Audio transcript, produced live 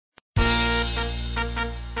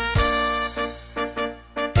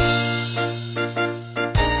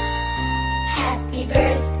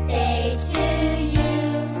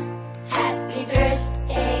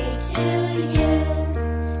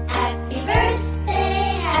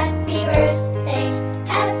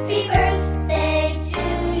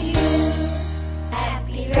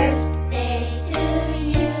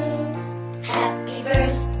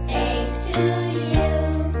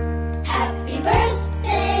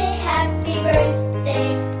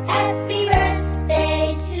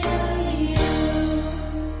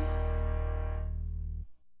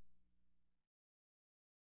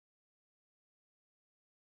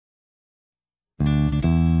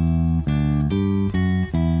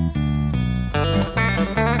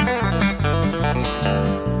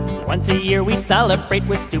Once a year we celebrate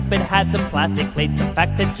with stupid hats and plastic plates. The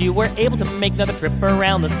fact that you were able to make another trip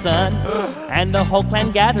around the sun. And the whole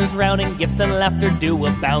clan gathers round and gifts and laughter do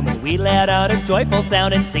abound. And we let out a joyful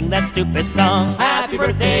sound and sing that stupid song. Happy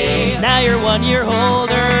birthday! Now you're 1 year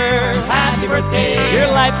older. Happy birthday! Your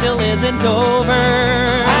life still isn't over.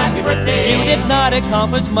 Happy birthday! You did not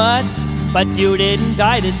accomplish much, but you didn't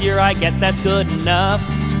die this year, I guess that's good enough.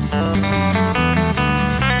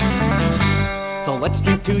 So let's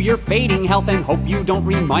drink to your fading health and hope you don't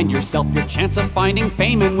remind yourself your chance of finding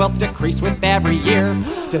fame and wealth decrease with every year.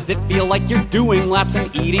 Does it feel like you're doing laps and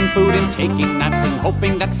eating food and taking naps and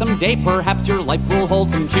hoping that someday perhaps your life will hold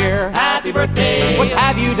some cheer? Happy birthday! What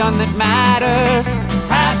have you done that matters?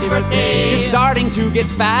 Happy birthday! You're starting to get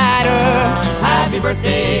fatter. Happy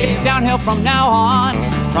birthday! It's downhill from now on.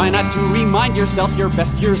 Try not to remind yourself your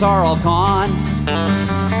best years are all gone.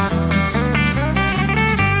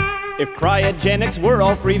 If cryogenics were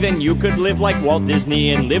all free, then you could live like Walt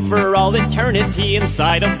Disney and live for all eternity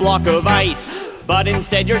inside a block of ice. But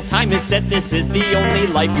instead your time is set, this is the only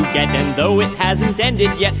life you get. And though it hasn't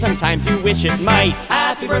ended yet, sometimes you wish it might.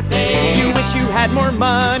 Happy birthday! You wish you had more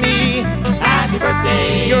money. Happy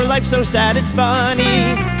birthday! Your life's so sad it's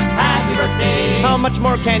funny. Happy birthday! How much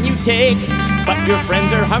more can you take? But your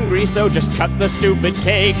friends are hungry, so just cut the stupid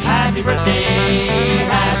cake. Happy birthday!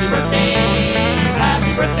 Happy birthday!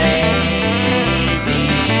 Happy birthday,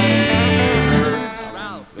 dear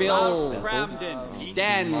Ralph, Bill, Cramden,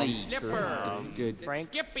 Stanley, Good, Frank,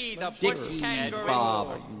 Skippy the Dicky, Bush Kangaroo,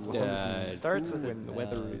 Bob, starts with when the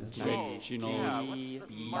weather is nice, you know.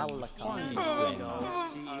 Malachi,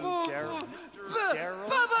 Gerald,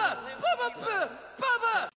 Bubba!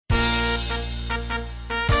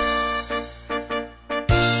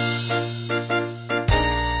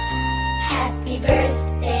 Happy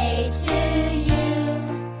birthday to you.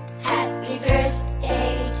 Happy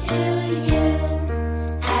birthday to you.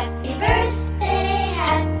 Happy birthday,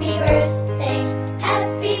 happy birthday,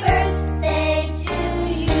 happy birthday to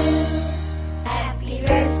you. Happy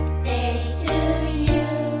birthday to you.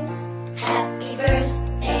 Happy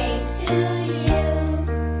birthday to you.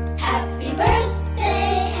 Happy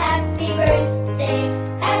birthday, happy birthday,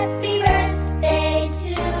 happy birthday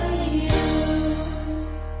to you.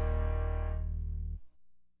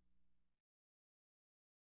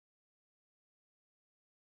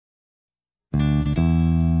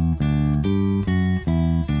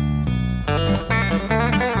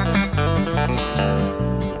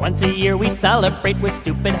 Once a year we celebrate with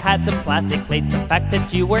stupid hats and plastic plates. The fact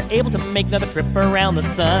that you were able to make another trip around the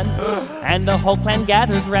sun. And the whole clan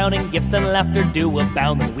gathers round and gifts and laughter do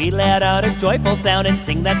abound. And we let out a joyful sound and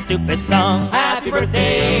sing that stupid song. Happy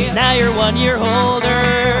birthday! Now you're 1 year older.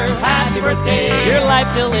 Happy birthday! Your life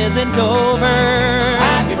still isn't over.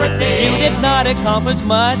 Happy birthday! You did not accomplish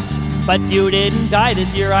much, but you didn't die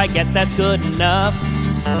this year, I guess that's good enough.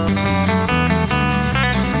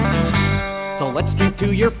 So let's drink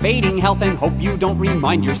to your fading health and hope you don't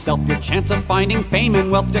remind yourself your chance of finding fame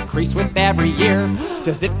and wealth decrease with every year.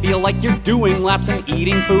 Does it feel like you're doing laps and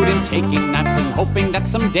eating food and taking naps and hoping that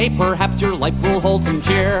someday perhaps your life will hold some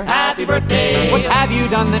cheer? Happy birthday! What have you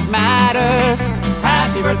done that matters?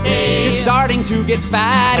 Happy birthday! You're starting to get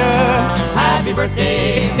fatter. Happy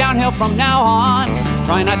birthday! It's downhill from now on.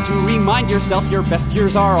 Try not to remind yourself your best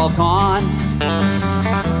years are all gone.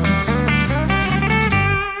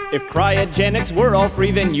 If cryogenics were all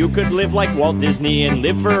free, then you could live like Walt Disney and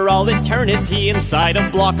live for all eternity inside a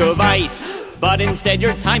block of ice. But instead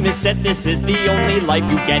your time is set, this is the only life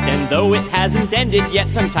you get. And though it hasn't ended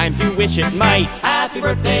yet, sometimes you wish it might. Happy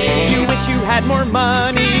birthday! You wish you had more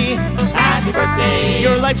money. Happy birthday!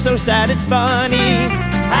 Your life's so sad it's funny.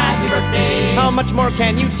 Happy birthday! How much more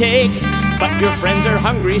can you take? But your friends are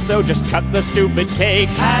hungry, so just cut the stupid cake.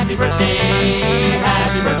 Happy birthday!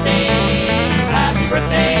 Happy birthday! Happy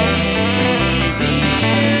birthday,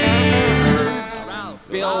 dear Ralph,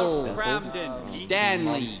 Bill, Cramden,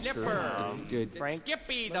 Stanley, Good, Frank,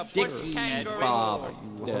 Skippy the Bush Dicky, Kangaroo, Bob,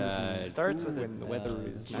 starts with when the weather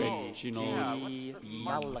is nice, you know.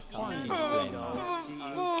 Malachi,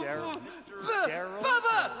 Gerald,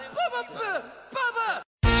 Bubba!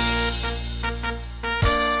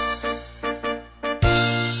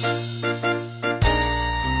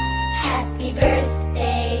 Happy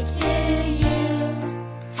birthday to you.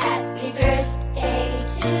 Happy birthday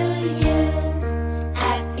to you.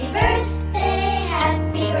 Happy birthday,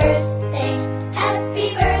 happy birthday, happy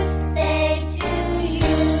birthday to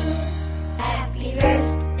you. Happy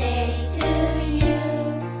birthday to you.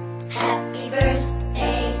 Happy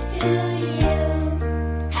birthday to you.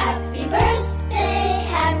 Happy birthday,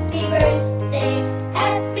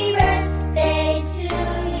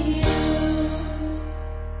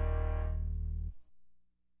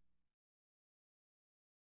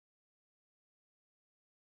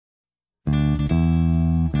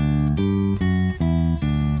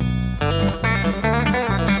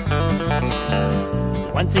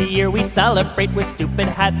 Once a year we celebrate with stupid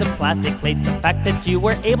hats and plastic plates the fact that you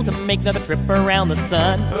were able to make another trip around the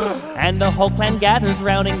sun. And the whole clan gathers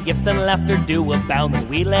round and gifts and laughter do abound. And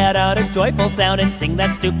we let out a joyful sound and sing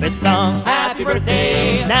that stupid song. Happy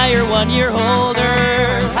birthday! Now you're 1 year older.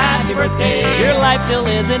 Happy birthday! Your life still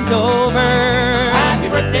isn't over. Happy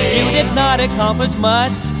birthday! You did not accomplish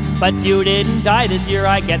much, but you didn't die this year,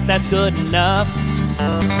 I guess that's good enough.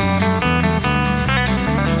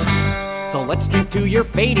 So let's drink to your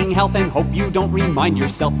fading health and hope you don't remind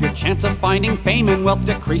yourself your chance of finding fame and wealth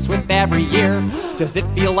decrease with every year. Does it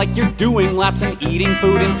feel like you're doing laps and eating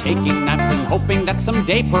food and taking naps and hoping that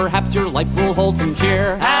someday perhaps your life will hold some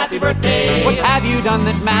cheer? Happy birthday! What have you done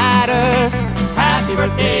that matters? Happy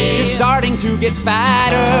birthday! You're starting to get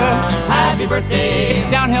fatter. Happy birthday! It's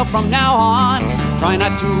downhill from now on. Try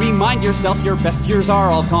not to remind yourself your best years are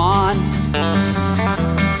all gone.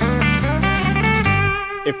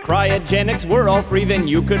 If cryogenics were all free, then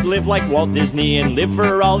you could live like Walt Disney and live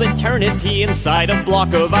for all eternity inside a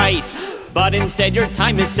block of ice. But instead your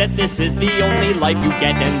time is set, this is the only life you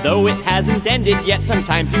get. And though it hasn't ended yet,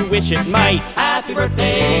 sometimes you wish it might. Happy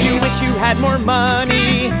birthday! You wish you had more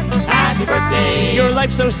money. Happy birthday! Your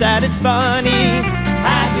life's so sad it's funny.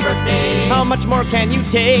 Happy birthday! How much more can you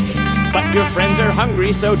take? But your friends are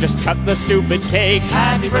hungry, so just cut the stupid cake.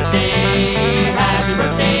 Happy birthday! Happy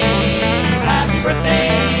birthday! Happy birthday,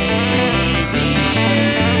 dear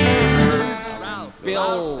Ralph,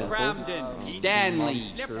 Bill, Bramden, Stanley,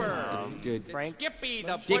 Good, Frank, Skippy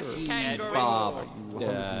the Dickie, bush kangaroo. Bob,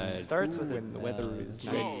 starts with when the weather is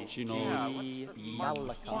nice, you know.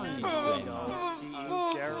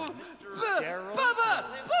 Gerald.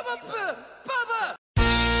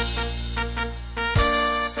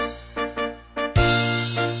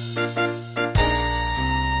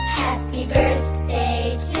 Happy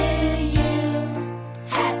birthday to you.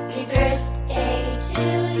 Happy birthday to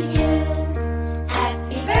you.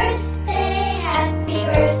 Happy birthday, happy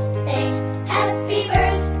birthday, happy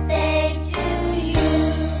birthday to you.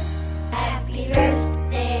 Happy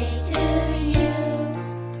birthday to you.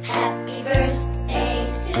 Happy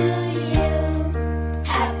birthday to you.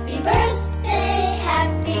 Happy birthday,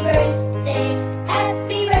 happy birthday,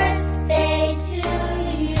 happy birthday to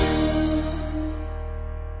you.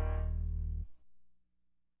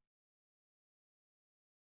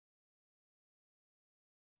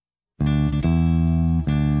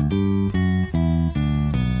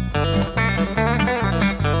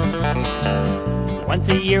 Once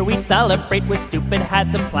a year we celebrate with stupid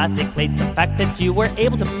hats and plastic plates the fact that you were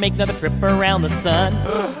able to make another trip around the sun.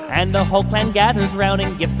 And the whole clan gathers round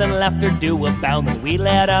and gifts and laughter do abound. And we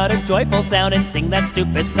let out a joyful sound and sing that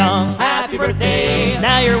stupid song. Happy birthday!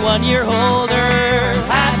 Now you're 1 year older.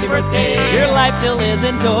 Happy birthday! Your life still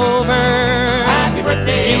isn't over. Happy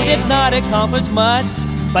birthday! You did not accomplish much,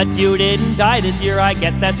 but you didn't die this year, I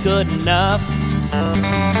guess that's good enough.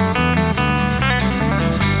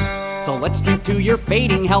 So let's drink to your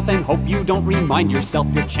fading health and hope you don't remind yourself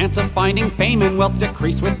your chance of finding fame and wealth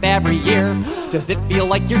decrease with every year. Does it feel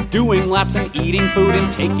like you're doing laps and eating food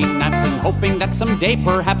and taking naps and hoping that someday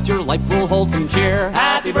perhaps your life will hold some cheer?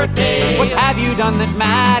 Happy birthday! What have you done that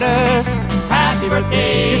matters? Happy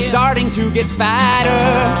birthday! You're starting to get fatter.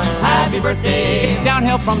 Happy birthday! It's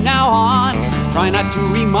downhill from now on. Try not to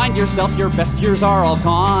remind yourself your best years are all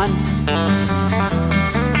gone.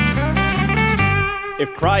 If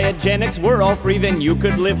cryogenics were all free, then you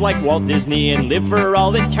could live like Walt Disney and live for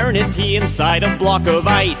all eternity inside a block of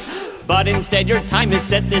ice. But instead your time is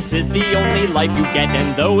set, this is the only life you get.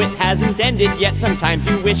 And though it hasn't ended yet, sometimes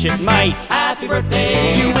you wish it might. Happy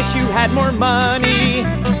birthday! You wish you had more money.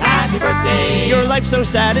 Happy birthday! Your life's so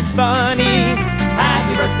sad it's funny.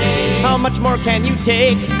 Happy birthday! How much more can you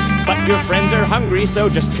take? But your friends are hungry, so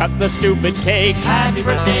just cut the stupid cake. Happy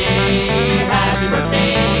birthday! Happy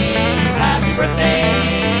birthday! Happy birthday,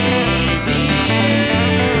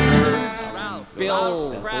 dear Ralph,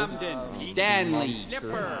 Bill, Bramden, Stanley,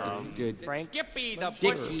 Good, Frank, Skippy the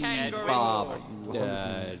bush Dickie, kangaroo. Bob,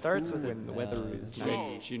 starts with when the weather is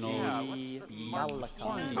nice, you know.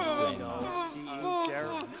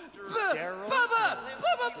 Gerald.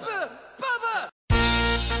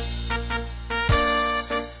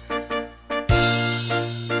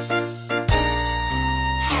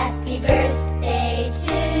 Happy birthday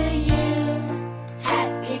to you.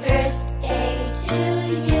 Happy birthday to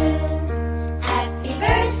you. Happy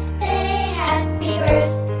birthday, happy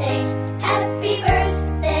birthday, happy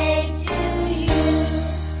birthday to you.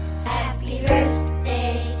 Happy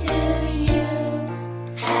birthday to you.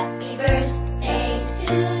 Happy birthday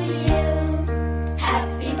to you.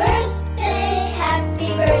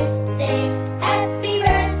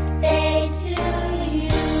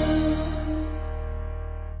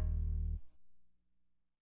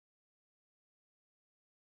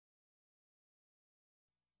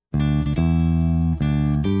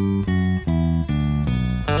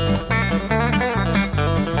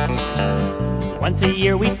 Once a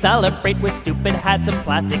year we celebrate with stupid hats and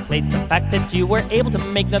plastic plates the fact that you were able to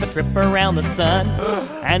make another trip around the sun.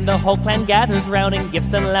 And the whole clan gathers round and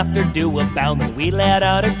gifts and laughter do abound. And we let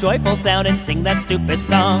out a joyful sound and sing that stupid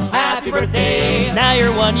song. Happy birthday! Now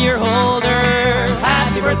you're 1 year older.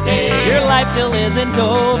 Happy birthday! Your life still isn't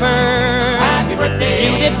over. Happy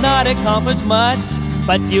birthday! You did not accomplish much,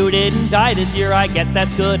 but you didn't die this year, I guess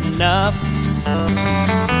that's good enough.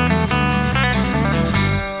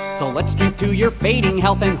 So let's drink to your fading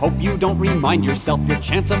health and hope you don't remind yourself your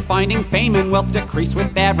chance of finding fame and wealth decrease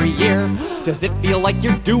with every year. Does it feel like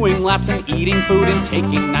you're doing laps and eating food and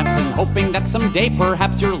taking naps and hoping that someday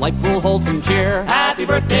perhaps your life will hold some cheer? Happy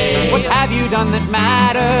birthday! What have you done that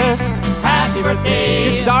matters? Happy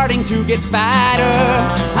birthday! You're starting to get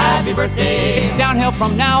fatter. Happy birthday! It's downhill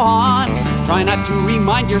from now on. Try not to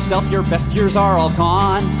remind yourself your best years are all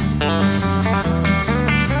gone.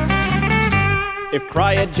 If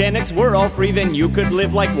cryogenics were all free, then you could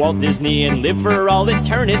live like Walt Disney and live for all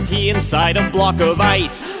eternity inside a block of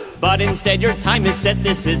ice. But instead your time is set,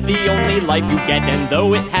 this is the only life you get. And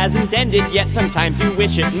though it hasn't ended yet, sometimes you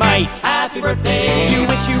wish it might. Happy birthday! You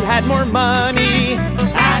wish you had more money.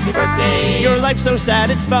 Happy birthday! Your life's so sad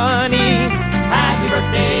it's funny. Happy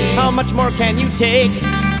birthday! How much more can you take?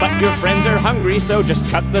 But your friends are hungry, so just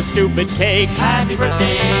cut the stupid cake. Happy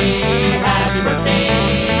birthday! Happy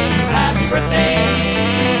birthday! Happy birthday,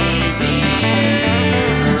 dear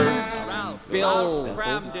Ralph, Bill,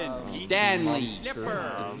 Cramden, Stanley,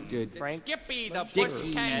 Snipper, Frank Skippy the bush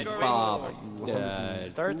Dickie, kangaroo, Bob,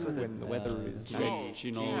 starts with when the weather is nice,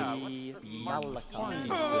 you know.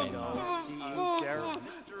 Gerald.